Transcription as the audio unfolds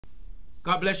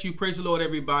God bless you. Praise the Lord,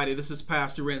 everybody. This is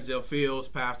Pastor Renzall Fields,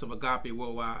 pastor of AGAPE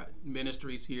Worldwide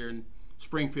Ministries here in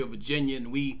Springfield, Virginia,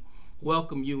 and we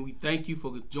welcome you. We thank you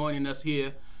for joining us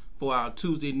here for our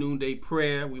Tuesday noonday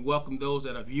prayer. We welcome those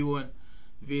that are viewing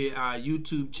via our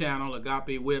YouTube channel,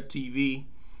 AGAPE Web TV,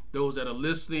 those that are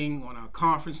listening on our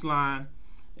conference line.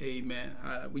 Amen.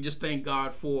 We just thank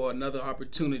God for another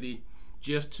opportunity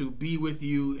just to be with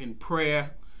you in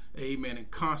prayer. Amen. In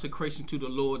consecration to the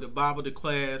Lord. The Bible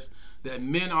declares that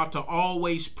men ought to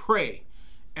always pray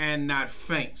and not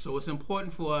faint. So it's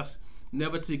important for us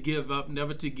never to give up,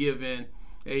 never to give in.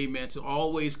 Amen. To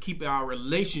always keep our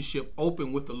relationship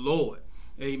open with the Lord.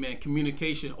 Amen.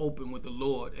 Communication open with the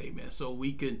Lord. Amen. So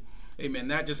we can, amen,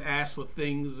 not just ask for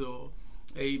things or,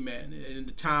 amen, in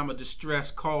the time of distress,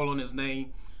 call on his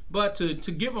name, but to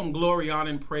give him glory, honor,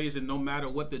 and praise. And no matter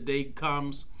what the day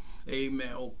comes,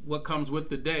 amen, or what comes with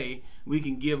the day, we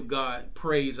can give God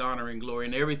praise, honor, and glory.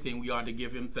 And everything we ought to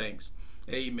give him thanks.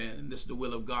 Amen. And this is the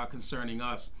will of God concerning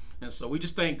us. And so we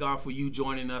just thank God for you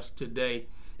joining us today.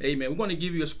 Amen. We're going to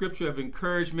give you a scripture of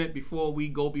encouragement before we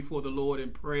go before the Lord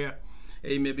in prayer.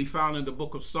 Amen. Be found in the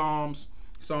book of Psalms,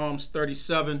 Psalms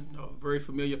 37, a very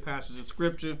familiar passage of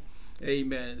scripture.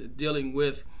 Amen. Dealing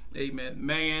with, amen,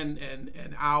 man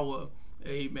and our,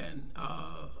 amen,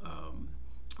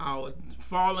 our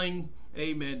falling,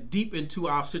 amen, deep into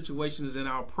our situations and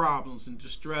our problems and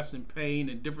distress and pain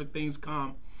and different things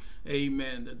come.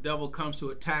 Amen. The devil comes to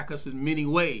attack us in many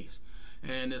ways.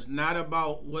 And it's not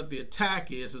about what the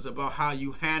attack is. It's about how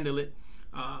you handle it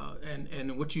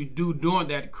and what you do during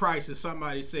that crisis.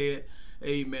 Somebody said,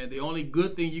 amen, the only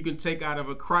good thing you can take out of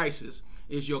a crisis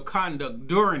is your conduct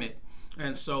during it.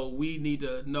 And so we need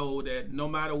to know that no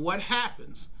matter what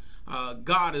happens,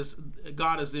 God is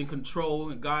in control,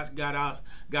 and God's got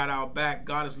our back.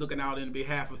 God is looking out in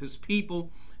behalf of his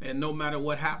people, and no matter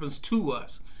what happens to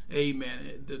us,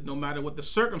 amen, no matter what the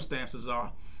circumstances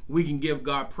are, we can give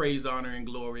God praise, honor, and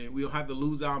glory, and we don't have to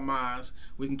lose our minds.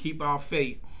 We can keep our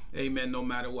faith, amen, no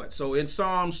matter what. So in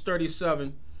Psalms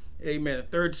 37, amen, the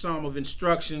third psalm of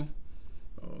instruction,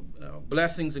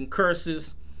 blessings and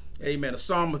curses, amen, a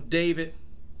psalm of David,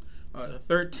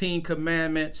 13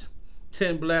 commandments,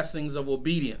 10 blessings of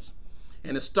obedience.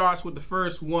 And it starts with the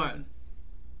first one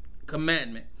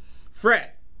commandment: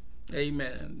 fret.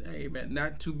 Amen. Amen.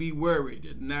 Not to be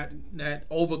worried, not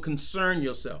over concern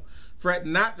yourself. Fret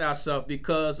not thyself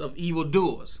because of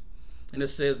evildoers. And it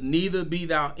says, neither be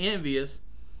thou envious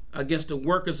against the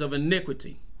workers of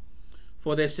iniquity,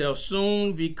 for they shall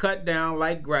soon be cut down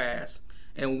like grass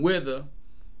and wither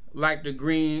like the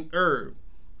green herb.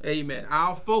 Amen.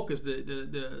 Our focus,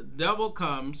 the devil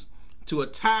comes to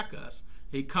attack us.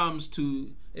 He comes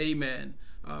to, amen,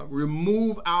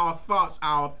 remove our thoughts,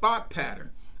 our thought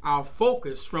pattern, our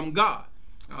focus from God.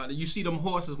 You see them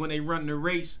horses when they run the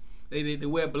race, they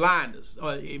wear blinders,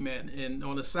 amen, and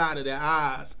on the side of their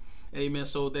eyes, amen,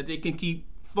 so that they can keep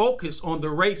focused on the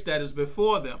race that is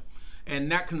before them and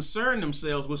not concern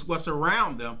themselves with what's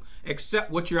around them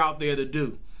except what you're out there to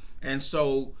do. And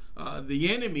so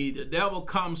the enemy, the devil,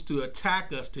 comes to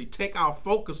attack us, to take our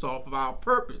focus off of our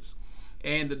purpose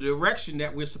and the direction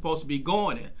that we're supposed to be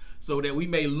going in, so that we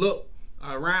may look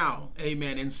around,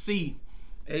 amen, and see,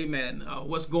 amen,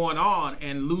 what's going on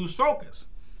and lose focus.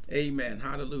 Amen.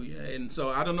 Hallelujah. And so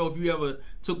I don't know if you ever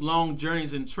took long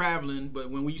journeys in traveling, but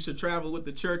when we used to travel with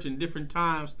the church in different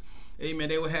times, amen,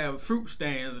 they would have fruit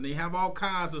stands and they have all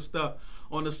kinds of stuff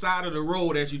on the side of the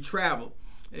road as you travel.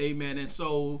 Amen. And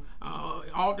so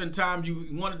oftentimes you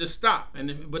wanted to stop,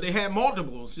 but they had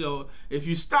multiples. So if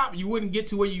you stop, you wouldn't get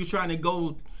to where you were trying to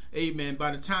go. Amen.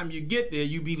 By the time you get there,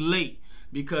 you'd be late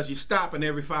because you're stopping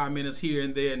every 5 minutes here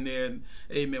and there and there. And,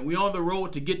 amen. We're on the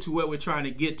road to get to where we're trying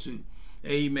to get to.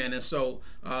 Amen. And so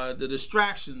the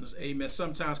distractions, amen,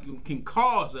 sometimes can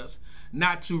cause us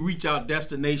not to reach our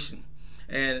destination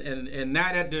and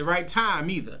not at the right time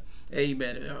either.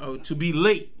 Amen. To be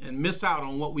late and miss out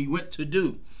on what we went to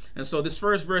do. And so this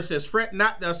first verse says, fret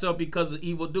not thyself because of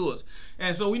evildoers.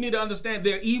 And so we need to understand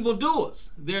they're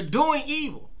evildoers. They're doing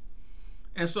evil.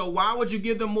 And so why would you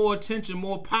give them more attention,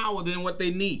 more power than what they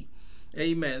need?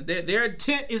 Amen. Their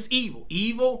intent is evil.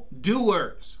 Evil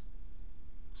doers.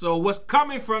 So what's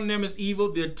coming from them is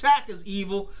evil. The attack is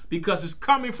evil because it's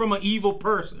coming from an evil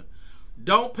person.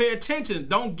 Don't pay attention.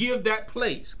 Don't give that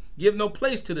place. Give no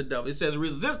place to the devil. It says,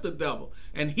 resist the devil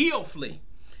and he'll flee.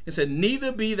 It said,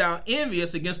 neither be thou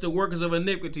envious against the workers of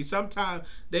iniquity. Sometimes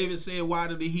David said, why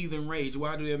do the heathen rage?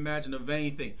 Why do they imagine a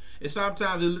vain thing? And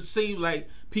sometimes it seems like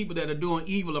people that are doing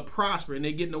evil are prospering.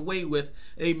 They're getting away with,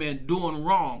 amen, doing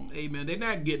wrong. Amen. They're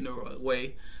not getting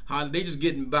away. They just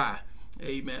getting by.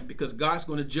 Amen. Because God's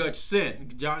going to judge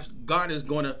sin. God is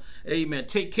going to, amen,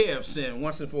 take care of sin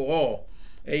once and for all.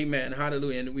 Amen.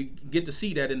 Hallelujah. And we get to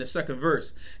see that in the second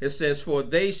verse. It says, for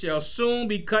they shall soon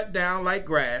be cut down like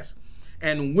grass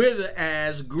and wither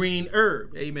as green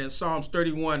herb. Amen. Psalms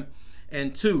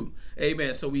 31:2.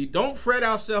 Amen. So we don't fret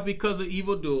ourselves because of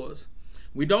evildoers.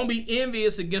 We don't be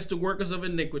envious against the workers of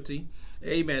iniquity.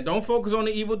 Amen. Don't focus on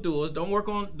the evildoers.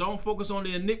 Don't focus on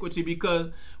the iniquity, because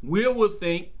we will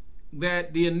think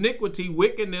that the iniquity,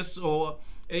 wickedness, or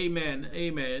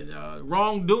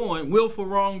wrongdoing, willful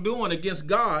wrongdoing against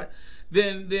God,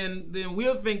 then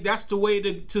we'll think that's the way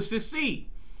to succeed.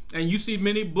 And you see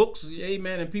many books,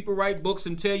 amen, and people write books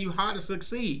and tell you how to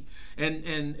succeed.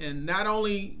 And not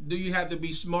only do you have to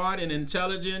be smart and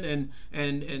intelligent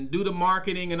and do the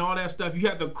marketing and all that stuff, you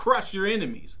have to crush your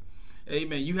enemies.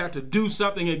 Amen. You have to do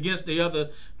something against the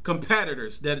other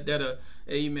competitors that are,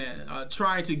 amen,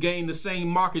 trying to gain the same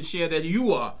market share that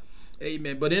you are.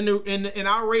 Amen. But in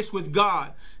our race with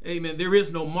God, amen, there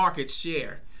is no market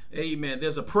share. Amen.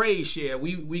 There's a praise share.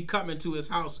 We come into his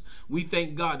house. We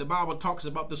thank God. The Bible talks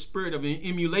about the spirit of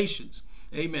emulations.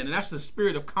 Amen. And that's the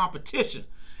spirit of competition.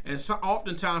 And so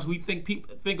oftentimes we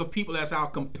think of people as our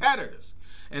competitors,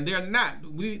 and they're not.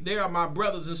 They are my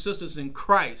brothers and sisters in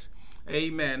Christ.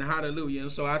 Amen. Hallelujah.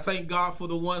 And so I thank God for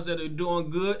the ones that are doing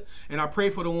good, and I pray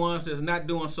for the ones that's not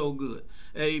doing so good.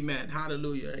 Amen.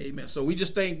 Hallelujah. Amen. So we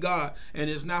just thank God, and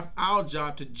it's not our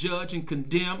job to judge and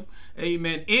condemn,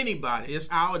 amen, anybody. It's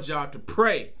our job to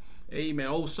pray. Amen.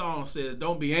 Old song says,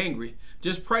 don't be angry,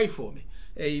 just pray for me.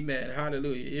 Amen.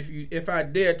 Hallelujah. If I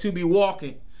dare to be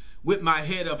walking with my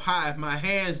head up high, if my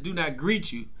hands do not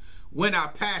greet you when I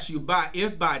pass you by,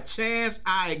 if by chance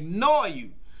I ignore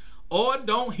you or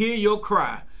don't hear your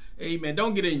cry, amen,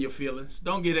 don't get in your feelings,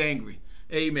 don't get angry.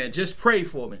 Amen. Just pray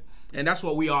for me. And that's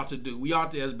what we ought to do. We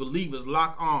ought to, as believers,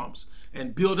 lock arms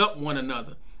and build up one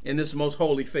another in this most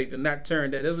holy faith, and not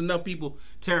turn down. There's enough people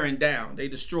tearing down. They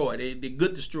destroy. They're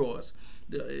good destroyers.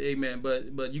 Amen.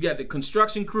 But you got the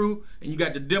construction crew and you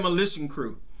got the demolition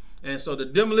crew. And so the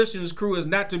demolition crew is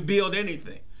not to build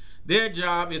anything. Their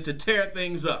job is to tear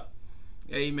things up.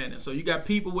 Amen. And so you got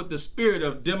people with the spirit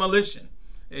of demolition.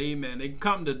 Amen. They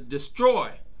come to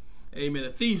destroy. Amen. The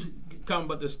thief come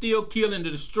but to steal, kill, and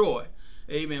to destroy.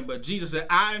 Amen. But Jesus said,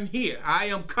 I am here. I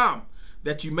am come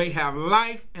that you may have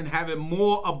life and have it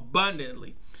more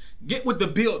abundantly. Get with the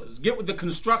builders. Get with the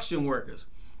construction workers.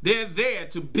 They're there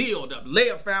to build up, lay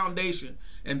a foundation,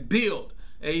 and build,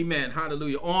 amen,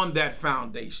 hallelujah, on that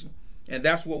foundation. And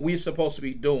that's what we're supposed to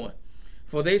be doing.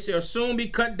 For they shall soon be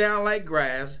cut down like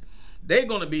grass. They're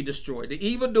going to be destroyed. The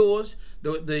evildoers,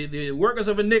 the workers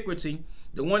of iniquity,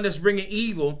 the one that's bringing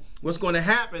evil, what's going to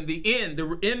happen, the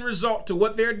end result to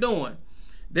what they're doing,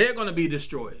 they're going to be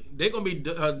destroyed. They're going to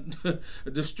be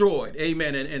destroyed,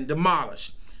 amen, and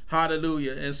demolished.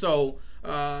 Hallelujah. And so,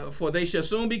 for they shall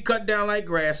soon be cut down like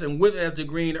grass and wither as the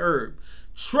green herb.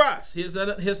 Trust.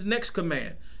 Here's next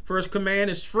command. First command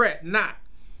is fret not.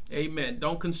 Amen.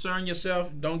 Don't concern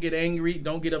yourself. Don't get angry.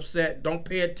 Don't get upset. Don't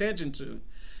pay attention to.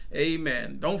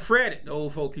 Amen. Don't fret it, the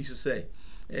old folk used to say.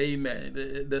 Amen.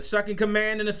 The second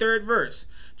command in the third verse.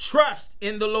 Trust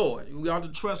in the Lord. We ought to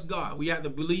trust God. We have to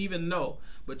believe and know,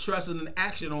 but trust in an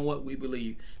action on what we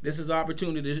believe. This is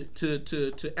opportunity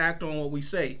to act on what we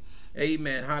say.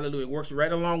 Amen. Hallelujah. It works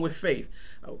right along with faith.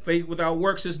 Faith without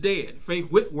works is dead.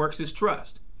 Faith with works is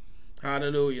trust.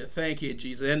 Hallelujah. Thank you,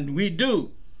 Jesus. And we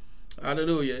do.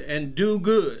 Hallelujah. And do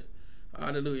good.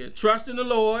 Hallelujah. Trust in the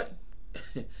Lord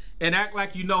and act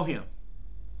like you know him.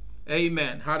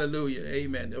 Amen. Hallelujah.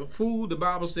 Amen. The fool, the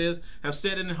Bible says, have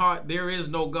said in the heart, there is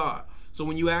no God. So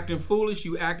when you acting foolish,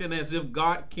 you acting as if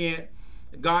God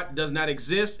does not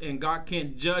exist, and God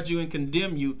can't judge you and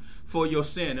condemn you for your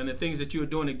sin and the things that you are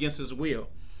doing against his will.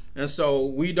 And so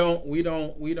we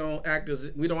don't act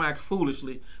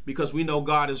foolishly, because we know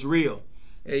God is real.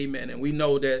 Amen. And we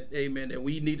know that, amen, that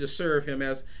we need to serve him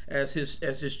as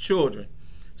his children.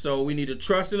 So we need to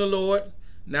trust in the Lord,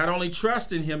 not only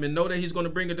trust in him and know that he's going to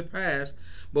bring it to pass,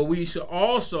 but we should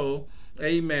also,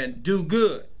 amen, do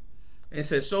good. And it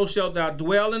says, so shalt thou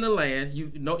dwell in the land.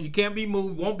 You know, you can't be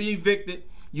moved, won't be evicted.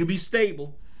 You'll be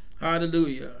stable.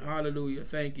 Hallelujah. Hallelujah.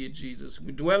 Thank you, Jesus.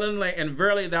 We dwell in the land, and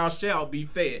verily thou shalt be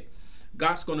fed.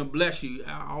 God's going to bless you.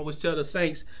 I always tell the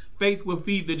saints, faith will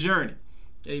feed the journey.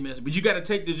 Amen. But you got to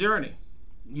take the journey.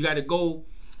 You got to go,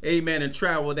 amen, and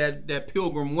travel that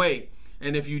pilgrim way.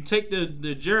 And if you take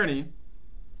the journey,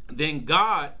 then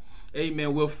God,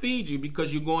 amen, will feed you,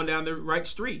 because you're going down the right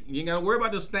street. You ain't got to worry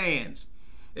about the stands.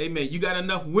 Amen. You got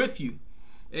enough with you,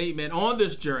 amen, on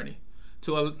this journey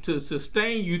to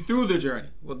sustain you through the journey.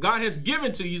 What God has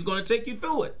given to you is going to take you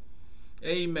through it.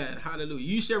 Amen. Hallelujah.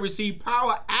 You shall receive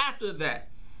power after that.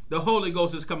 The Holy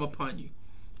Ghost has come upon you.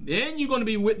 Then you're going to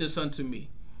be witness unto me.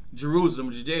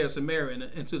 Jerusalem, Judea, Samaria,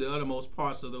 and to the uttermost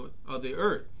parts of the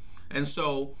earth. And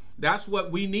so that's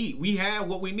what we need. We have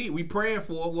what we need. We praying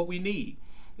for what we need.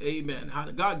 Amen.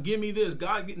 God, give me this.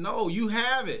 God, no, you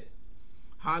have it.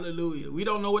 Hallelujah. We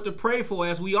don't know what to pray for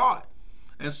as we ought.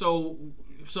 And so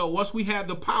once we have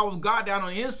the power of God down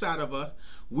on the inside of us,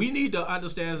 we need to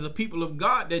understand as a people of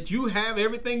God that you have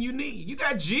everything you need. You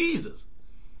got Jesus.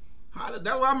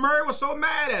 That's why Mary was so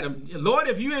mad at him. Lord,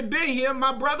 if you had been here,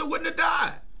 my brother wouldn't have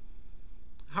died.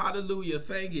 Hallelujah.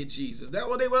 Thank you, Jesus. That's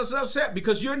why they was upset,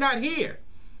 because you're not here.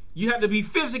 You have to be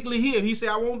physically here. He said,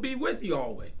 I won't be with you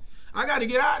always. I got to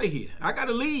get out of here. I got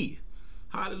to leave.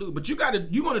 Hallelujah. But you're going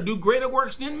to do greater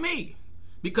works than me,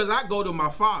 because I go to my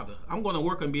Father. I'm going to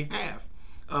work on behalf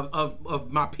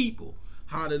of my people.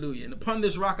 Hallelujah. And upon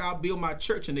this rock I'll build my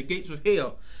church, and the gates of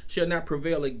hell shall not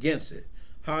prevail against it.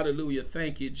 Hallelujah.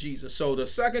 Thank you, Jesus. So the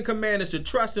second command is to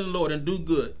trust in the Lord and do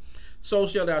good. So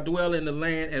shall thou dwell in the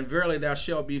land, and verily thou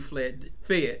shalt be fed.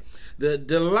 The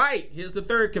delight, here's the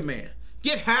third command.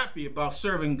 Get happy about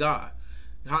serving God.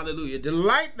 Hallelujah.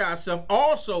 Delight thyself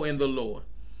also in the Lord,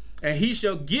 and he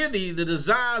shall give thee the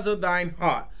desires of thine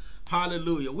heart.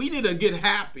 Hallelujah. We need to get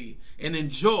happy and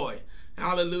enjoy.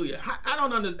 Hallelujah.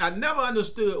 I never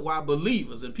understood why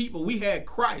believers and people, we had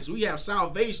Christ, we have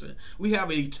salvation, we have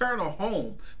an eternal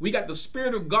home. We got the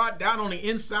Spirit of God down on the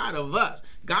inside of us.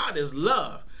 God is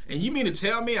love. And you mean to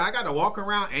tell me I got to walk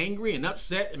around angry and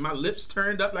upset and my lips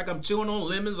turned up like I'm chewing on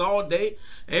lemons all day,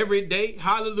 every day?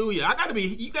 Hallelujah.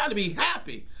 You got to be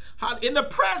happy. In the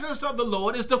presence of the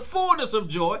Lord is the fullness of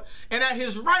joy, and at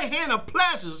his right hand are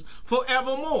pleasures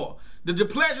forevermore. The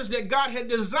pleasures that God had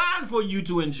designed for you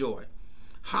to enjoy.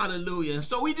 Hallelujah. And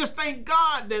so we just thank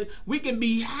God that we can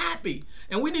be happy.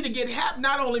 And we need to get happy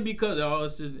not only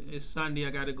because, it's Sunday, I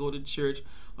got to go to church.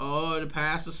 Oh, the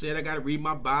pastor said I got to read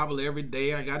my Bible every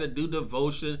day. I got to do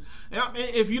devotion.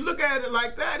 If you look at it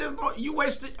like that, you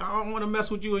wasted. I don't want to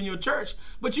mess with you in your church,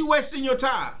 but you wasting your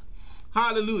time.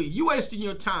 Hallelujah. You wasting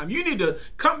your time. You need to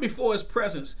come before his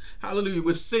presence. Hallelujah.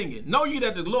 With singing. Know you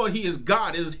that the Lord, he is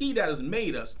God. It is he that has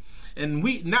made us, and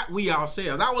not we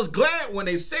ourselves. I was glad when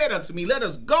they said unto me, let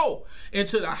us go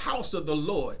into the house of the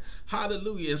Lord.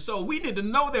 Hallelujah. And so we need to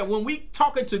know that when we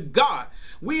talking to God,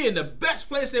 we in the best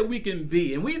place that we can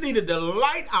be, and we need to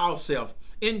delight ourselves.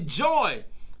 Enjoy.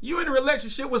 You in a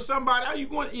relationship with somebody, are you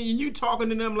going and you talking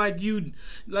to them like you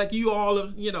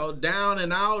all down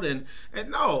and out and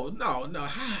no.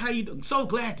 How you doing? So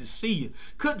glad to see you.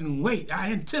 Couldn't wait.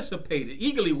 I anticipated,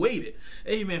 eagerly waited,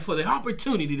 amen, for the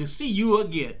opportunity to see you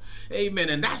again. Amen.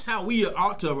 And that's how we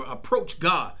ought to approach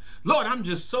God. Lord, I'm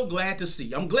just so glad to see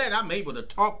you. I'm glad I'm able to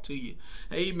talk to you.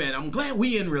 Amen. I'm glad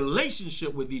we in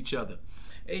relationship with each other.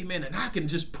 Amen. And I can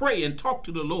just pray and talk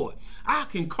to the Lord. I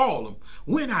can call him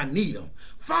when I need him.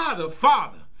 Father,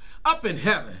 up in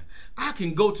heaven, I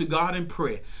can go to God in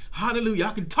prayer. Hallelujah.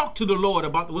 I can talk to the Lord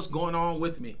about what's going on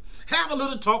with me. Have a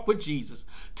little talk with Jesus.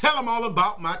 Tell him all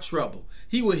about my trouble.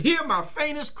 He will hear my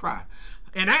faintest cry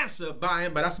and answer by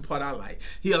him. But that's the part I like.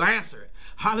 He'll answer it.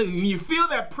 Hallelujah. When you feel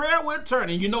that prayer will turn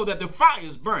and you know that the fire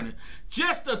is burning,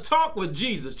 just a talk with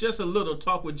Jesus, just a little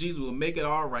talk with Jesus will make it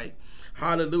all right.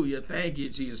 Hallelujah. Thank you,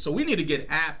 Jesus. So we need to get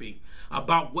happy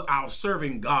about our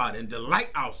serving God and delight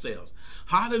ourselves.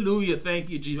 Hallelujah. Thank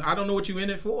you, Jesus. I don't know what you're in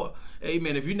it for.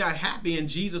 Amen. If you're not happy in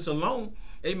Jesus alone,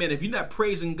 amen. If you're not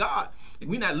praising God, if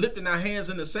we're not lifting our hands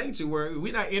in the sanctuary,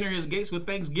 we're not entering his gates with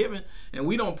thanksgiving, and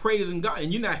we don't praise in God,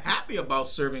 and you're not happy about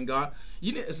serving God,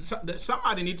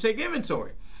 somebody need to take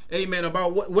inventory. Amen.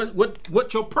 About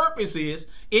what your purpose is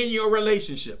in your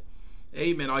relationship.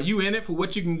 Amen. Are you in it for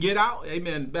what you can get out?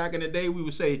 Amen. Back in the day, we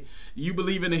would say, you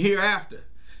believe in the hereafter.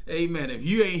 Amen. If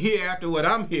you ain't here after what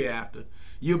I'm here after,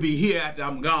 you'll be here after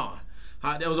I'm gone.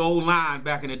 That was an old line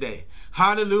back in the day.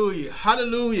 Hallelujah.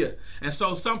 Hallelujah. And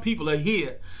so some people are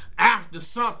here after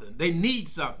something. They need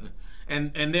something.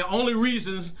 And their only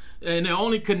reasons and their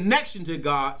only connection to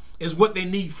God is what they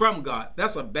need from God.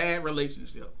 That's a bad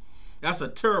relationship. That's a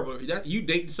terrible. You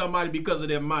dating somebody because of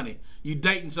their money. You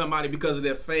dating somebody because of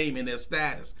their fame and their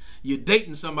status. You're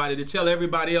dating somebody to tell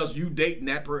everybody else you dating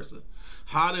that person.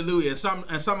 Hallelujah.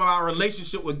 And some of our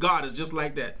relationship with God is just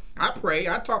like that. I pray.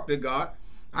 I talk to God.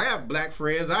 I have black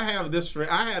friends. I have this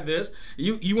friend. I have this.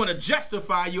 You want to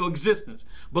justify your existence.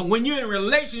 But when you're in a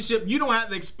relationship, you don't have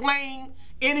to explain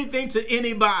anything to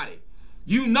anybody.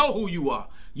 You know who you are.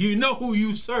 You know who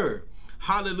you serve.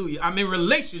 Hallelujah. I'm in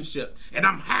relationship and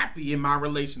I'm happy in my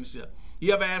relationship.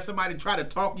 You ever had somebody try to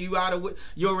talk you out of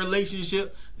your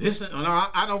relationship? No,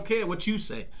 I don't care what you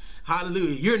say.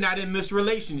 Hallelujah. You're not in this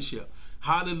relationship.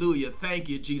 Hallelujah. Thank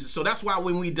you, Jesus. So that's why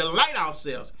when we delight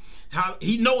ourselves,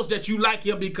 he knows that you like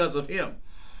him because of him.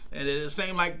 And it's the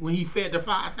same like when he fed the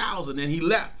 5,000 and he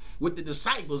left with the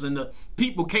disciples and the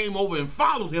people came over and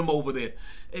followed him over there.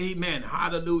 Amen.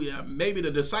 Hallelujah. Maybe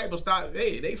the disciples thought,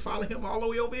 hey, they follow him all the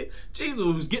way over here. Jesus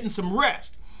was getting some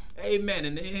rest. Amen.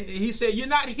 And he said, you're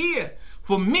not here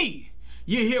for me.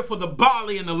 You're here for the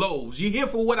barley and the loaves. You're here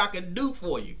for what I can do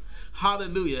for you.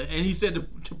 Hallelujah. And he said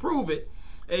to prove it,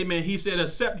 amen, he said,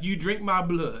 except you drink my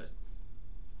blood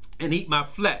and eat my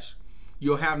flesh,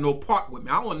 you'll have no part with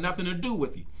me. I want nothing to do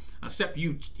with you. Except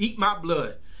you eat my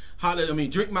blood. Hallelujah. I mean,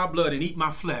 drink my blood and eat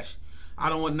my flesh. I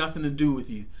don't want nothing to do with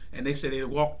you. And they said they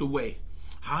walked away.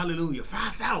 Hallelujah.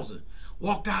 5,000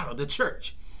 walked out of the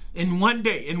church in one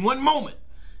day, in one moment.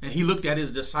 And he looked at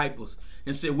his disciples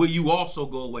and said, will you also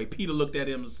go away? Peter looked at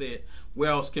him and said,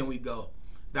 where else can we go?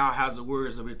 Thou hast the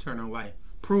words of eternal life.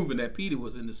 Proving that Peter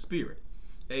was in the spirit.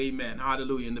 Amen.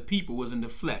 Hallelujah. And the people was in the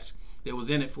flesh. They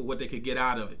was in it for what they could get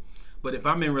out of it. But if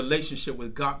I'm in relationship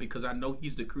with God because I know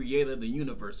he's the creator of the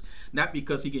universe, not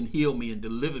because he can heal me and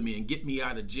deliver me and get me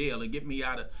out of jail and get me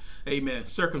out of, amen,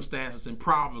 circumstances and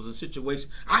problems and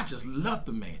situations. I just love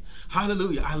the man.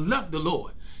 Hallelujah. I love the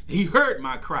Lord. He heard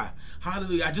my cry.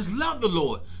 Hallelujah. I just love the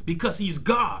Lord because he's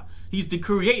God. He's the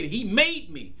creator. He made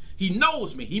me. He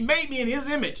knows me. He made me in his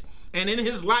image and in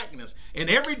his likeness. And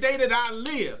every day that I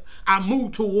live, I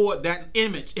move toward that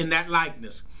image and that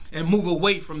likeness. And move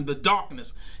away from the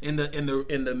darkness and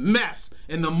the mess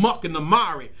and the muck and the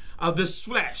mire of this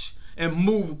flesh, and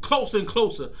move closer and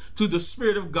closer to the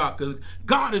Spirit of God, because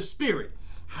God is spirit,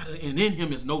 and in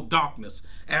him is no darkness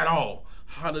at all.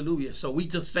 Hallelujah. So we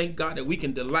just thank God that we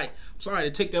can delight. I'm sorry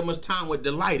to take that much time with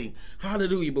delighting.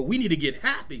 Hallelujah. But we need to get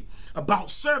happy about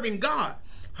serving God.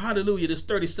 Hallelujah. This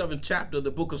 37th chapter of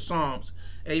the book of Psalms.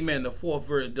 Amen. The 4th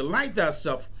verse. Delight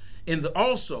thyself in the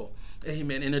also.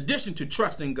 Amen. In addition to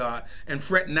trusting God and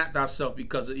fret not thyself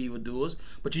because of evildoers,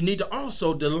 but you need to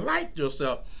also delight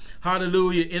yourself,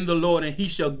 hallelujah, in the Lord, and he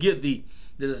shall give thee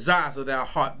the desires of thy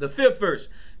heart. The 5th verse,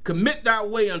 commit thy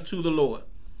way unto the Lord.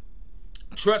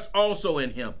 Trust also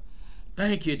in him.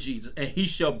 Thank you, Jesus. And he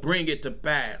shall bring it to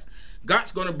pass.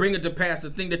 God's going to bring it to pass,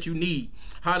 the thing that you need.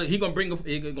 He going to bring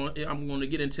it. I'm going to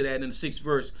get into that in the 6th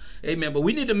verse. Amen. But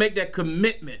we need to make that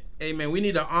commitment. Amen. We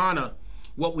need to honor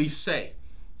what we say.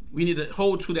 We need to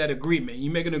hold to that agreement.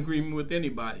 You make an agreement with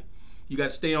anybody, you got to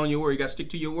stay on your word. You got to stick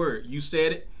to your word. You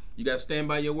said it. You got to stand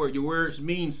by your word. Your words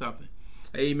mean something.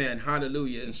 Amen.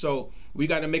 Hallelujah. And so we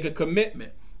got to make a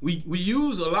commitment. We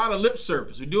use a lot of lip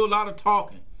service. We do a lot of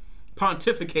talking,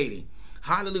 pontificating.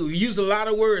 Hallelujah. We use a lot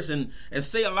of words and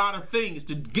say a lot of things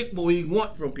to get what we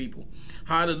want from people.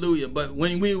 Hallelujah. But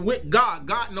when we're with God,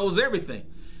 God knows everything.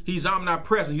 He's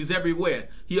omnipresent. He's everywhere.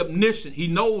 He's omniscient. He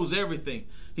knows everything.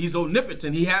 He's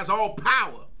omnipotent. He has all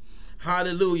power.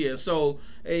 Hallelujah. And so,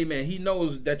 amen, he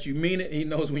knows that you mean it. He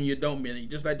knows when you don't mean it.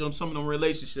 Just like some of them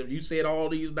relationships. You said all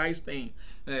these nice things.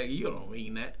 You don't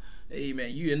mean that.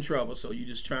 Amen. You in trouble. So you're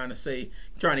just trying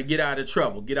to get out of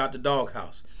trouble. Get out the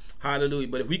doghouse. Hallelujah.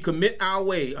 But if we commit our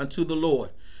way unto the Lord,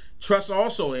 trust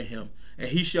also in him, and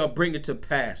he shall bring it to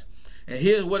pass. And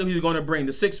here's what he's going to bring.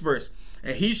 The 6th verse.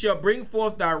 And he shall bring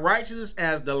forth thy righteousness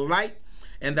as the light,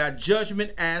 and thy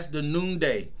judgment as the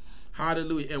noonday.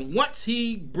 Hallelujah. And once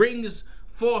he brings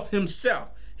forth himself,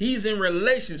 he's in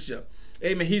relationship.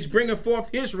 Amen. He's bringing forth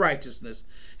his righteousness.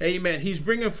 Amen. He's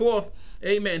bringing forth,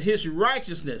 amen, his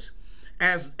righteousness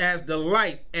as the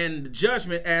light, and the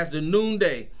judgment as the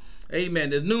noonday.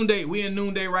 Amen. The noonday, we in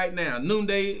noonday right now.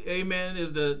 Noonday, amen,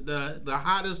 is the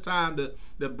hottest time,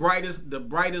 the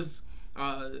brightest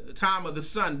time of the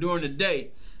sun during the day.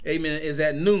 Amen, is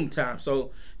at noontime. So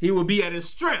he will be at his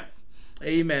strength.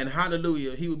 Amen.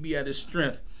 Hallelujah. He will be at his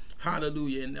strength.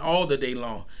 Hallelujah. And all the day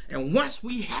long. And once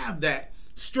we have that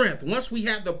strength, once we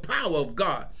have the power of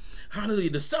God,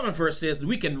 hallelujah. The 7th verse says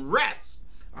we can rest.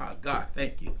 Ah, God,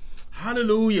 thank you.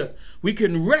 Hallelujah. We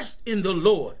can rest in the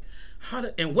Lord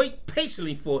and wait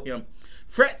patiently for him.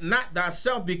 Fret not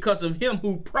thyself because of him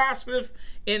who prospereth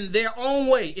in their own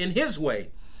way, in his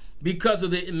way, because of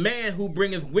the man who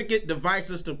bringeth wicked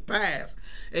devices to pass.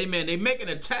 Amen. They make an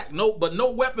attack, but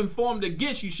no weapon formed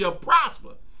against you shall prosper.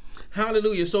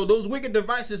 Hallelujah. So those wicked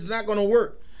devices are not going to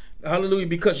work. Hallelujah.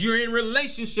 Because you're in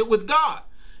relationship with God.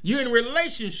 You're in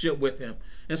relationship with him.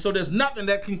 And so there's nothing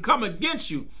that can come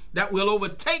against you that will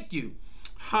overtake you.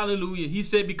 Hallelujah. He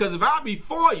said, because if I be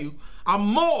for you, I'm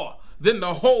more than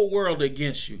the whole world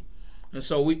against you. And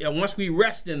so once we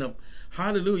rest in him,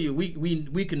 hallelujah,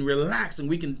 we can relax, and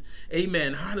we can,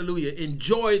 amen, hallelujah,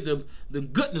 enjoy the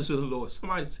goodness of the Lord.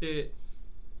 Somebody said,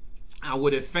 I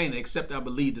would have fainted except I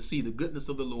believed to see the goodness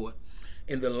of the Lord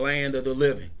in the land of the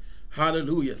living.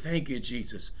 Hallelujah. Thank you,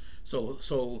 Jesus.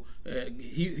 So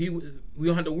we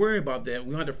don't have to worry about that.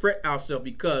 We don't have to fret ourselves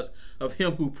because of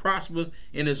him who prospers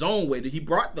in his own way. That he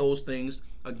brought those things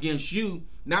against you,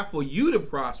 not for you to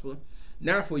prosper,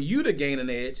 not for you to gain an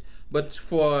edge, but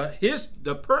for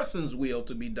the person's will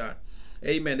to be done.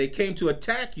 Amen. They came to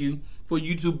attack you for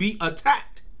you to be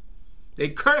attacked. They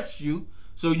cursed you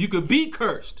so you could be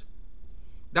cursed.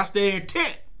 That's their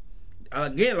intent.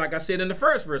 Again, like I said in the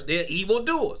first verse, they're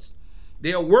evildoers.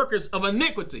 They are workers of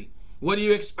iniquity. What do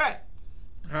you expect?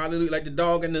 Hallelujah. Like the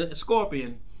dog and the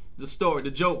scorpion, the story, the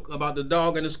joke about the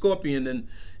dog and the scorpion. And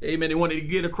amen, they wanted to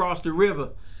get across the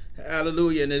river.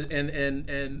 Hallelujah.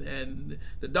 And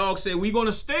the dog said, "We're going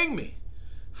to sting me."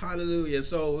 Hallelujah.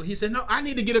 So he said, "No, I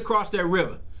need to get across that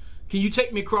river. Can you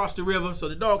take me across the river?" So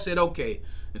the dog said, "Okay."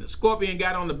 And the scorpion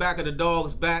got on the back of the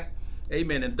dog's back.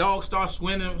 Amen. And the dog started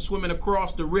swimming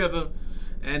across the river.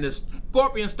 And the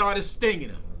scorpion started stinging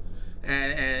him.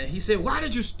 And he said, "Why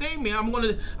did you sting me? I'm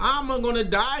gonna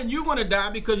die, and you're gonna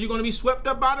die because you're gonna be swept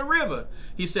up by the river."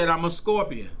 He said, "I'm a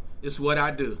scorpion. It's what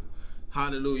I do."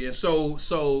 Hallelujah.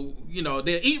 So you know,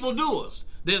 they're evildoers.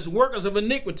 There's workers of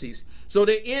iniquities. So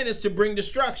their end is to bring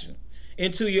destruction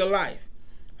into your life.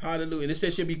 Hallelujah. And it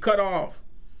says she'll be cut off.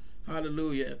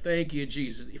 Hallelujah. Thank you,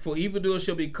 Jesus. For evildoers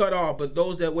shall be cut off, but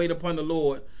those that wait upon the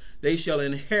Lord, they shall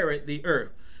inherit the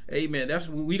earth. Amen. That's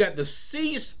we got to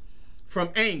cease from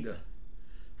anger.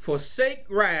 Forsake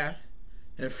wrath,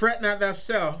 and fret not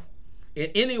thyself in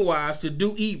any wise to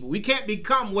do evil. We can't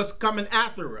become what's coming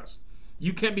after us.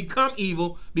 You can't become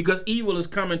evil because evil is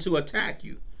coming to attack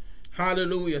you.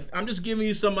 Hallelujah. I'm just giving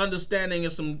you some understanding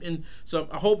and some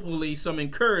hopefully some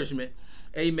encouragement.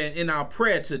 Amen. In our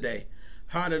prayer today.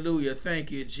 Hallelujah. Thank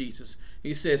you, Jesus.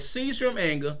 He says, cease from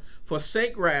anger,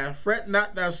 forsake wrath, fret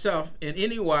not thyself in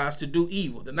any wise to do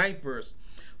evil. The 9th verse.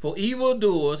 For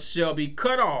evildoers shall be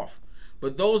cut off,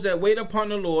 but those that wait upon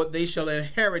the Lord, they shall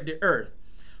inherit the earth.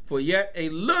 For yet a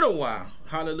little while,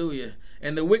 hallelujah,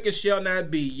 and the wicked shall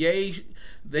not be. Yea,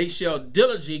 they shall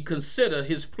diligently consider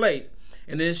his place,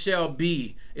 and it shall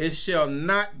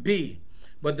not be.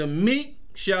 But the meek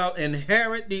shall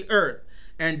inherit the earth,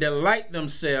 and delight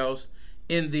themselves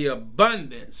in the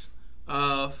abundance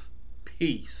of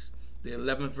peace. The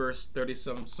 11th verse,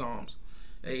 37 Psalms.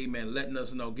 Amen. Letting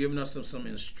us know, giving us some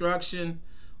instruction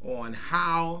on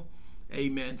how,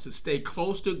 amen, to stay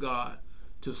close to God,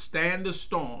 to stand the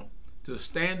storm, to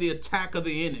stand the attack of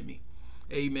the enemy.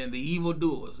 Amen. The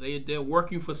evildoers, they're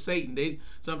working for Satan.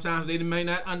 Sometimes they may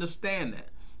not understand that.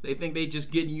 They think they're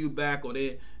just getting you back, or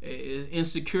their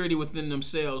insecurity within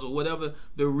themselves, or whatever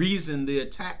the reason the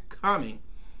attack coming.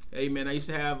 Amen. I used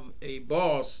to have a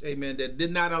boss, amen, that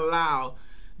did not allow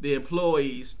the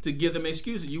employees to give them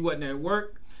excuses. You wasn't at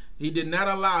work. He didn't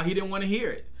want to hear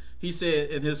it. He said,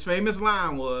 and his famous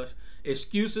line was,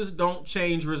 excuses don't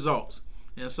change results.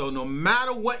 And so no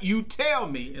matter what you tell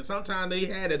me, and sometimes they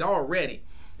had it all ready,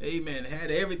 amen, had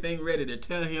everything ready to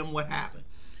tell him what happened.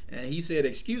 And he said,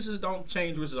 excuses don't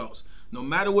change results. No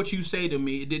matter what you say to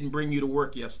me, it didn't bring you to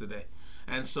work yesterday.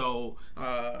 And so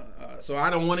I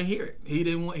don't want to hear it.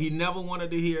 He never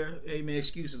wanted to hear, amen,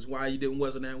 excuses why he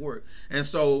wasn't at work. And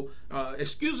so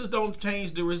excuses don't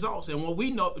change the results. And what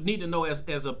we need to know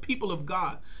as a people of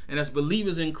God and as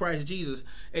believers in Christ Jesus,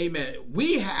 amen,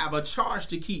 we have a charge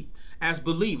to keep as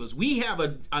believers. We have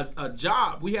a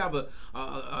job. We have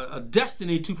a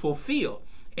destiny to fulfill.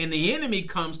 And the enemy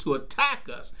comes to attack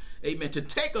us, amen, to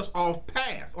take us off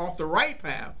the right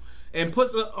path, and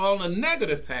puts us on a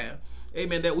negative path.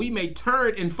 Amen, that we may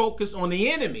turn and focus on the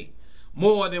enemy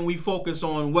more than we focus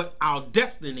on what our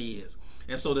destiny is.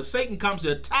 And so the Satan comes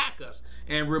to attack us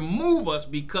and remove us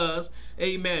because,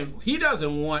 amen, he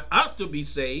doesn't want us to be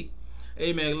saved.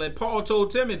 Amen. Like Paul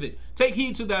told Timothy, take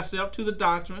heed to thyself, to the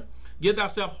doctrine, give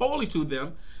thyself wholly to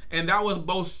them, and thou wilt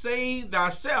both save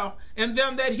thyself and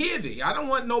them that hear thee. I don't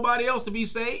want nobody else to be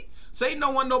saved. Satan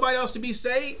don't want nobody else to be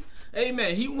saved.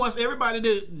 Amen. He wants everybody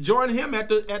to join him at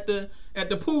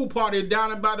the pool party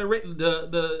down by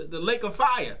the lake of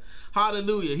fire.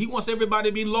 Hallelujah. He wants everybody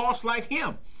to be lost like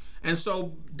him. And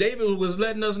so David was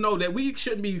letting us know that we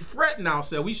shouldn't be fretting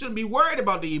ourselves. We shouldn't be worried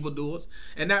about the evildoers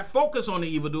and not focus on the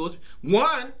evildoers.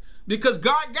 One, because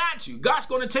God got you. God's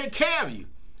going to take care of you.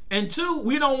 And two,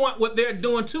 we don't want what they're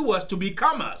doing to us to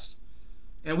become us.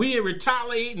 And we are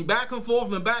retaliating back and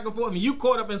forth, and you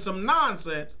caught up in some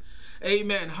nonsense.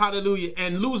 Amen. Hallelujah.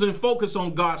 And losing focus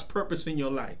on God's purpose in your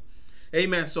life.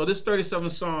 Amen. So this 37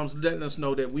 Psalms letting us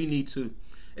know that we need to,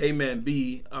 amen,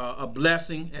 be a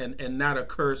blessing and not a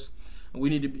curse. We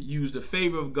need to use the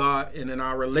favor of God, and in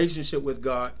our relationship with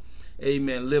God,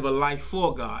 amen, live a life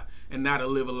for God. and not to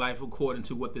live a life according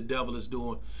to what the devil is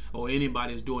doing or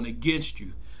anybody is doing against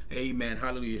you. Amen.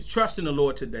 Hallelujah. Trust in the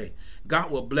Lord today. God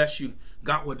will bless you.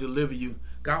 God will deliver you.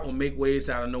 God will make ways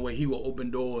out of no way. He will open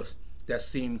doors that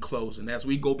seem closed. And as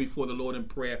we go before the Lord in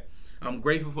prayer, I'm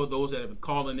grateful for those that have been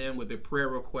calling in with their prayer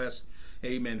requests.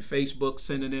 Amen. Facebook,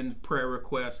 sending in prayer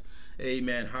requests.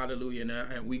 Amen. Hallelujah.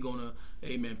 And we're going to,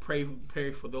 amen,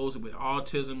 pray for those with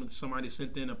autism. Somebody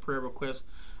sent in a prayer request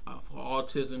for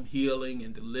autism, healing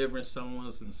and delivering someone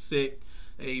who's sick.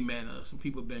 Amen. Some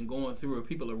people have been going through it.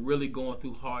 People are really going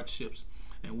through hardships.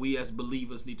 And we as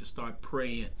believers need to start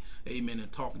praying. Amen.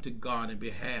 And talking to God in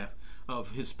behalf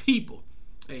of his people.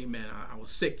 Amen. I was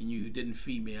sick and you didn't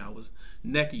feed me. I was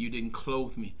naked, you didn't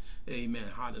clothe me. Amen.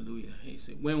 Hallelujah. He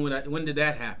said, when did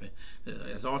that happen?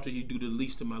 As often you do the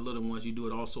least of my little ones, you do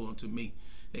it also unto me.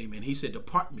 Amen. He said,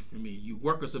 depart me from me, you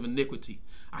workers of iniquity.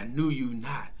 I knew you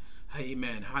not.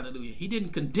 Amen. Hallelujah. He didn't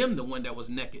condemn the one that was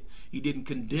naked. He didn't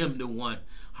condemn the one,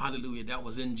 hallelujah, that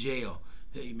was in jail.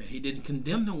 Amen. He didn't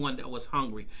condemn the one that was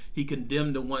hungry. He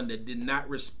condemned the one that did not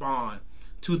respond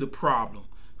to the problem.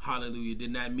 Hallelujah.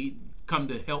 Did not come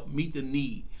to help meet the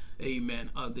need,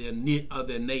 amen, of their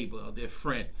neighbor, of their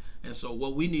friend. And so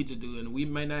what we need to do, and we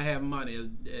may not have money, as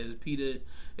Peter,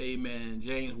 amen,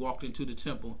 James walked into the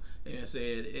temple and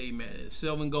said, amen,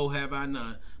 silver and gold have I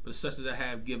none, but such as I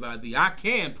have give I thee. I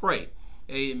can pray,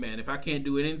 amen. If I can't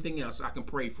do anything else, I can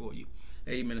pray for you,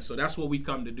 amen. And so that's what we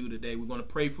come to do today. We're going to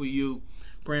pray for you,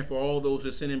 praying for all those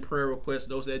that send in prayer requests,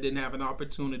 those that didn't have an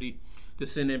opportunity to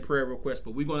send in prayer requests,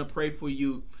 but we're going to pray for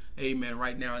you. Amen.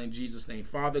 Right now in Jesus' name.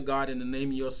 Father God, in the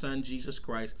name of your Son, Jesus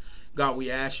Christ, God, we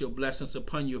ask your blessings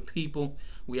upon your people.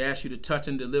 We ask you to touch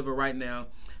and deliver right now.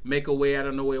 Make a way out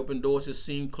of no way. Open doors that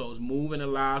seem closed. Move in the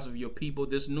lives of your people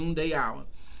this noonday hour.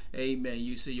 Amen.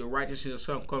 You see your righteousness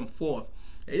come forth.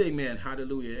 Amen.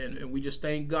 Hallelujah. And we just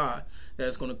thank God that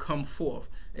it's going to come forth.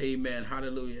 Amen.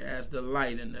 Hallelujah. As the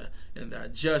light and the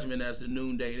judgment as the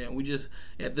noonday. And we just,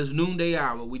 at this noonday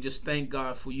hour, we just thank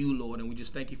God for you, Lord. And we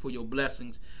just thank you for your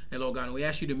blessings. And Lord God, and we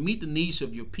ask you to meet the needs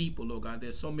of your people, Lord God.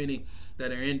 There's so many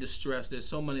that are in distress. There's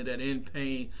so many that are in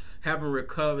pain, haven't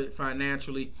recovered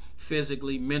financially,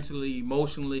 physically, mentally,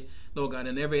 emotionally, Lord God,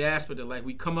 in every aspect of life.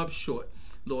 We come up short,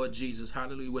 Lord Jesus.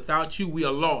 Hallelujah. Without you, we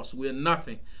are lost. We are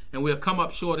nothing. And we'll come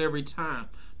up short every time.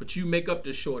 But you make up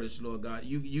the shortage, Lord God.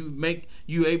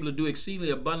 You able to do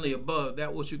exceedingly abundantly above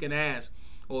that which you can ask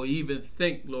or even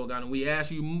think, Lord God. And we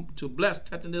ask you to bless,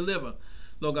 touch, and deliver,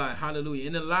 Lord God, hallelujah,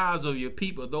 in the lives of your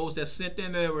people, those that sent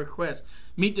in their requests.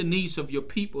 Meet the needs of your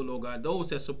people, Lord God, those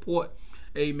that support,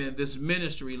 amen, this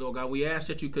ministry, Lord God. We ask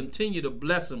that you continue to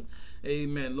bless them,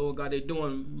 amen, Lord God. They're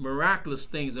doing miraculous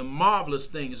things and marvelous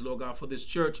things, Lord God, for this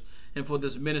church and for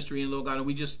this ministry, and Lord God, and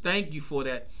we just thank you for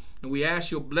that. And we ask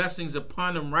your blessings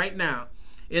upon them right now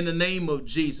in the name of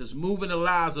Jesus. Move in the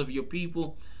lives of your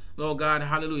people, Lord God,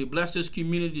 hallelujah. Bless this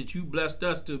community that you blessed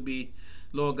us to be,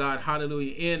 Lord God,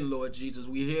 hallelujah, in, Lord Jesus.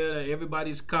 We hear that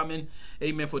everybody's coming,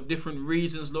 amen, for different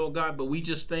reasons, Lord God, but we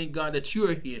just thank God that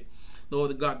you're here,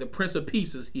 Lord God. The Prince of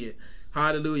Peace is here,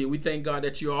 hallelujah. We thank God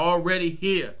that you're already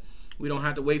here. We don't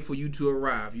have to wait for you to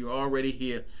arrive. You're already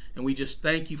here, and we just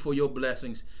thank you for your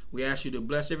blessings. We ask you to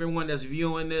bless everyone that's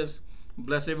viewing this,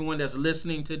 bless everyone that's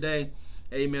listening today,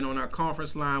 amen, on our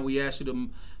conference line. We ask you to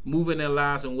move in their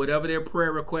lives, and whatever their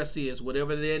prayer request is,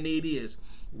 whatever their need is,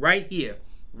 right here,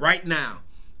 right now,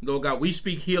 Lord God, we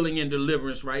speak healing and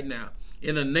deliverance right now.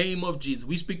 In the name of Jesus,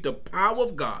 we speak the power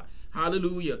of God,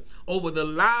 hallelujah, over the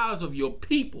lives of your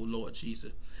people, Lord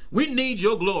Jesus. We need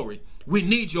your glory. We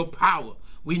need your power.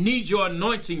 We need your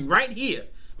anointing right here,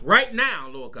 right now,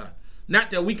 Lord God.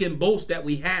 Not that we can boast that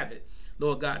we have it,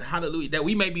 Lord God, hallelujah, that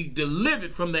we may be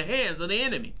delivered from the hands of the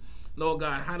enemy, Lord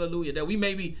God, hallelujah, that we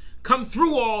may be come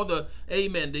through all the,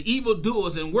 amen, the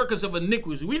evildoers and workers of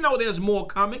iniquity. We know there's more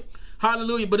coming,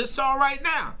 hallelujah, but it's all right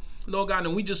now, Lord God,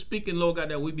 and we just speaking, Lord God,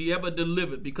 that we be ever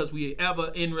delivered because we are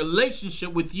ever in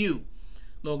relationship with you,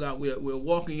 Lord God. We're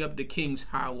walking up the King's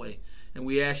highway, and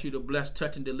we ask you to bless,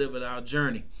 touch, and deliver our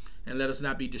journey, and let us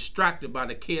not be distracted by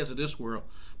the cares of this world,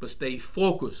 but stay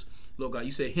focused, Lord God.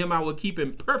 You say, him I will keep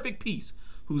in perfect peace,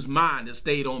 whose mind is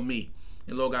stayed on me.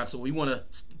 And Lord God, so we want to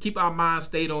keep our mind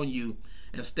stayed on you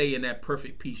and stay in that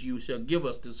perfect peace you shall give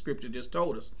us. The scripture just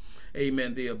told us,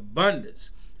 amen, the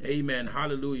abundance, amen,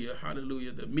 hallelujah,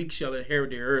 hallelujah. The meek shall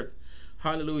inherit the earth,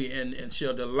 hallelujah, and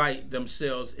shall delight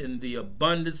themselves in the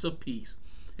abundance of peace.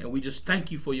 And we just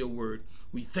thank you for your word.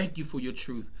 We thank you for your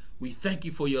truth. We thank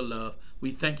you for your love.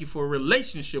 We thank you for a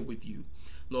relationship with you,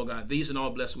 Lord God. These and all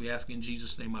blessed we ask in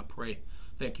Jesus' name I pray.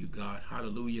 Thank you, God.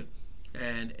 Hallelujah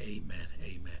and amen.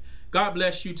 Amen. God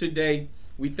bless you today.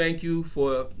 We thank you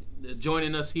for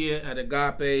joining us here at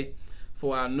AGAPE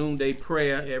for our noonday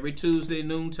prayer every Tuesday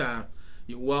noontime.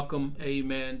 You're welcome,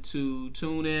 amen, to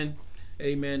tune in,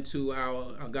 amen, to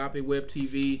our AGAPE Web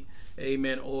TV,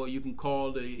 amen, or you can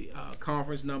call the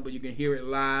conference number. You can hear it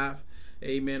live,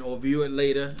 amen, or view it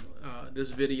later,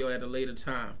 this video at a later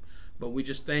time. But we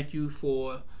just thank you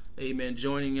for, amen,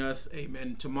 joining us,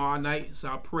 amen. Tomorrow night is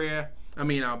our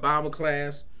our Bible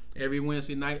class. Every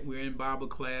Wednesday night we're in Bible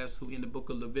class. We're in the book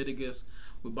of Leviticus.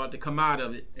 We're about to come out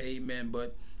of it, amen,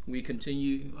 but we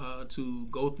continue to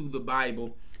go through the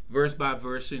Bible verse by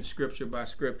verse and scripture by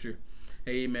scripture,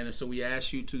 amen. And so we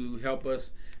ask you to help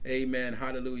us, amen,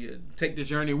 hallelujah, take the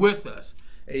journey with us,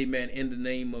 amen, in the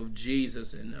name of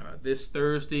Jesus. And this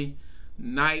Thursday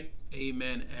night,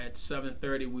 amen, at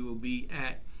 7:30 we will be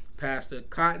at Pastor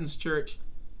Cotton's church,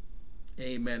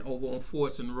 amen, over on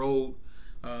Forson Road,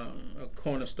 a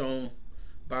Cornerstone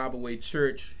Bible Way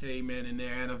Church, amen, in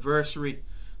their anniversary.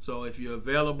 So if you're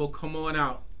available, come on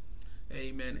out,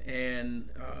 amen, and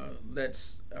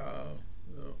let's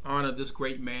honor this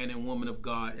great man and woman of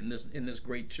God in this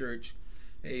great church,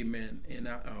 amen,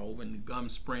 over in the Gum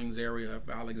Springs area of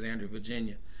Alexandria,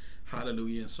 Virginia.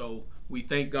 Hallelujah. And so we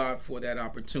thank God for that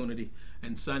opportunity.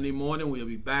 And Sunday morning we'll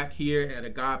be back here at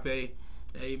AGAPE,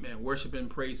 amen, worshiping,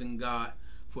 praising God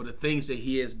for the things that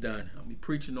he has done. I'll be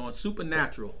preaching on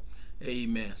supernatural,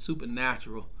 amen,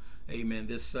 supernatural, amen,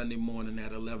 this Sunday morning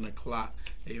at 11 o'clock,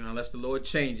 amen, unless the Lord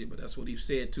change it, but that's what he's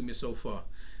said to me so far,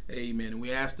 amen. And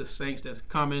we ask the saints that's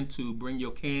coming to bring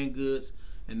your canned goods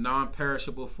and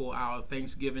non-perishable for our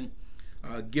Thanksgiving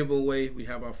giveaway. We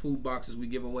have our food boxes we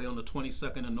give away on the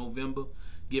 22nd of November,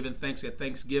 giving thanks at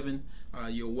Thanksgiving.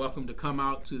 You're welcome to come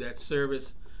out to that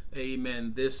service,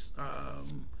 amen, this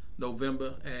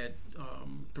November at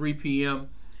 3 p.m.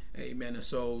 Amen. And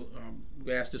so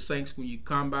we ask the saints, when you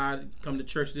come to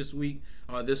church this week,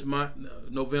 this month,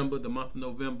 November, the month of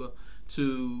November,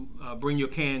 to bring your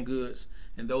canned goods.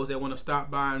 And those that want to stop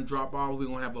by and drop off, we're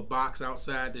going to have a box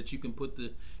outside that you can put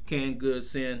the canned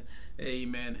goods in,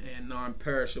 amen, and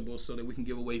non-perishable, so that we can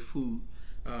give away food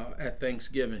at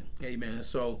Thanksgiving, amen. And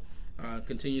so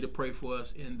continue to pray for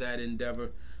us in that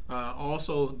endeavor.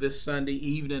 Also, this Sunday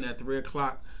evening at 3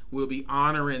 o'clock, we'll be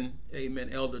honoring, amen,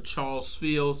 Elder Charles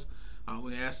Fields.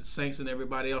 We ask the saints and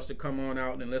everybody else to come on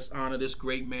out, and let's honor this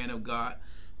great man of God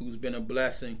who's been a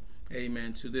blessing,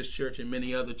 amen, to this church and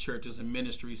many other churches and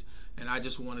ministries. And I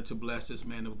just wanted to bless this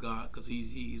man of God because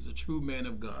he's a true man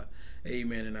of God,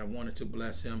 amen. And I wanted to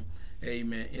bless him,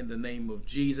 amen, in the name of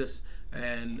Jesus.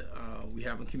 And we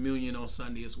have a communion on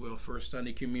Sunday as well, First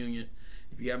Sunday Communion.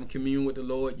 If you haven't communed with the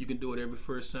Lord, you can do it every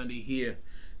first Sunday here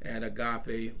at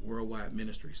AGAPE Worldwide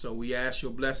Ministry. So we ask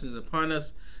your blessings upon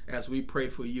us as we pray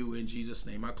for you in Jesus'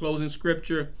 name. Our closing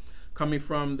scripture coming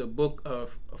from the book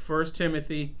of 1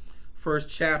 Timothy, first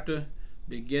chapter,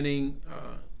 beginning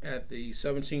at the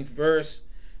 17th verse.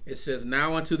 It says,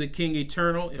 "Now unto the King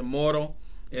eternal, immortal,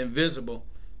 invisible,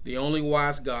 the only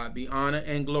wise God, be honor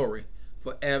and glory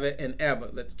forever and ever."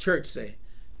 Let the church say,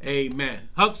 amen.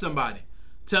 Hug somebody.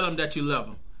 Tell them that you love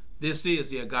them. This is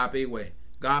the AGAPE way.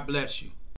 God bless you.